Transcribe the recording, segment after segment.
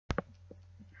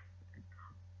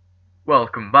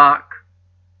Welcome back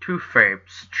to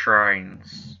Fabe's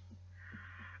Trains.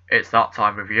 It's that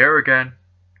time of year again.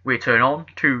 We turn on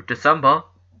to December,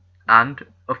 and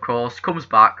of course comes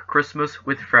back Christmas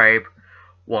with Fabe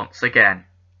once again.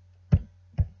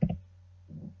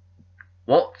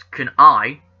 What can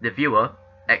I, the viewer,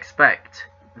 expect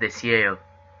this year?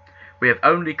 We have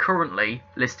only currently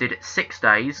listed 6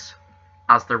 days,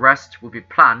 as the rest will be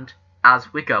planned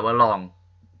as we go along.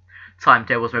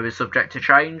 Timetables may be subject to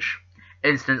change.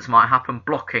 Incidents might happen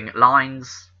blocking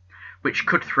lines, which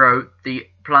could throw the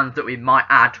plans that we might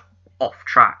add off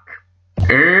track.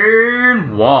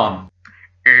 In one,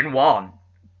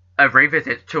 a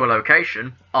revisit to a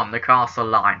location on the Castle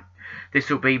line. This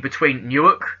will be between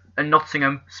Newark and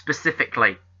Nottingham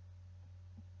specifically.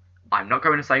 I'm not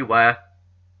going to say where,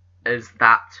 as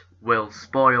that will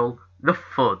spoil the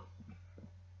fun.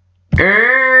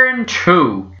 In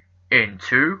two,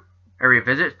 a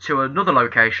revisit to another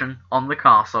location on the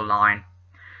Castle line.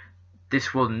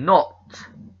 This will not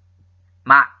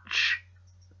match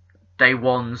day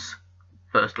one's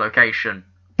first location.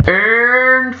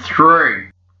 In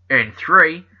three,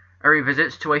 a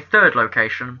revisit to a third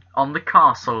location on the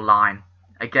Castle line.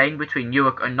 Again between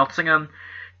Newark and Nottingham.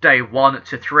 Day 1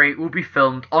 to 3 will be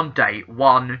filmed on day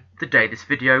 1, the day this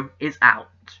video is out.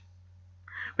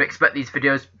 We expect these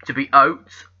videos to be out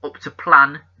up to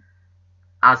plan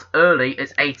as early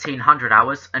as 1800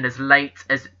 hours and as late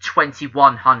as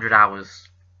 2100 hours.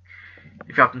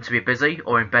 If you happen to be busy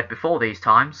or in bed before these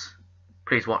times,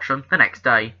 please watch them the next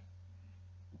day.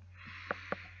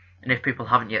 And if people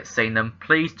haven't yet seen them,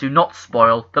 please do not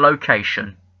spoil the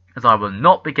location, as I will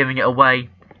not be giving it away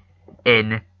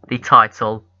in the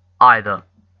title either.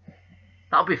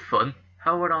 That'll be fun.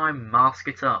 How would I mask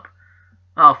it up?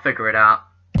 I'll figure it out.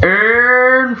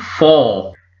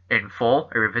 In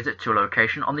 4, a revisit to a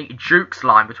location on the Duke's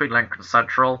line between Lincoln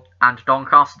Central and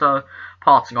Doncaster,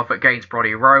 parting off at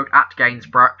Gainsborough Road at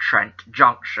Gainsborough Trent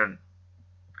Junction.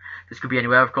 This could be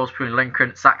anywhere, of course, between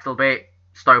Lincoln, Saxelby,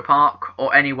 Stowe Park,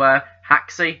 or anywhere,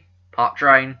 Haxey, Park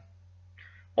Drain,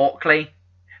 Orkley,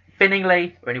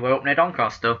 Finningley, or anywhere up near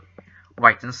Doncaster.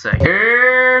 Wait and see.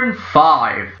 In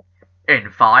 5,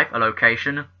 a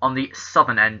location on the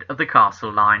southern end of the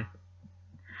Castle line.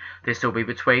 This will be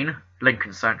between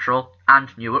Lincoln Central and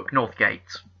Newark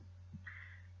Northgate.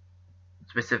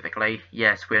 Specifically,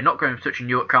 yes, we are not going to touch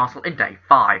Newark Castle in day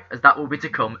 5, as that will be to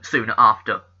come sooner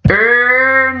after.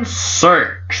 In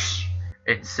 6,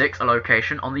 a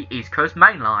location on the East Coast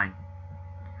Main Line.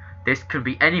 This can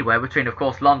be anywhere between, of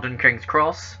course, London King's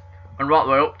Cross and right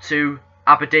the way up to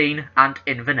Aberdeen and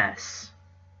Inverness.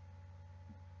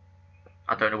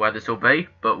 I don't know where this will be,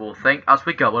 but we'll think as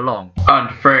we go along. And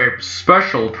Fabe's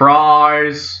special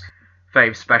prize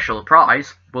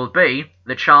will be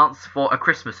the chance for a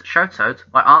Christmas shout-out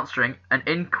by answering an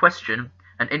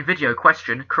in-video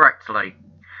question correctly.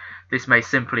 This may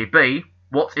simply be,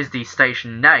 what is the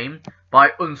station name, by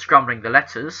unscrambling the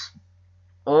letters,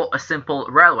 or a simple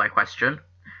railway question,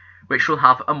 which will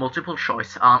have a multiple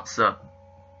choice answer.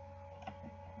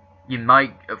 You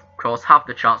might, of course, have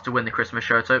the chance to win the Christmas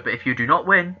shout-out, but if you do not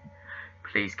win,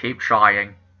 please keep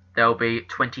trying. There will be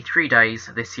 23 days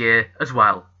this year as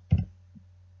well.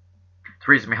 The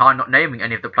reason behind not naming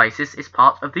any of the places is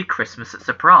part of the Christmas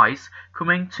surprise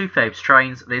coming to Fabe's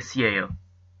Trains this year.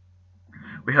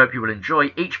 We hope you will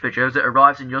enjoy each video that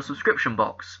arrives in your subscription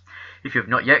box. If you have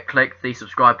not yet clicked the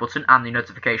subscribe button and the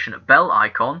notification bell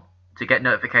icon to get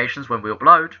notifications when we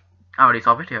upload and release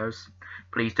our videos,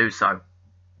 please do so.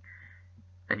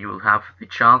 Then you will have the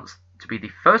chance to be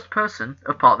the first person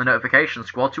of part of the notification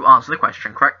squad to answer the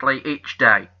question correctly each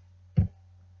day.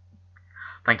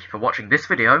 Thank you for watching this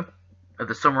video of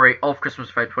the summary of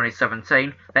Christmas Fabe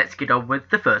 2017. Let's get on with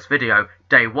the first video.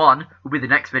 Day 1 will be the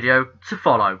next video to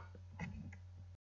follow.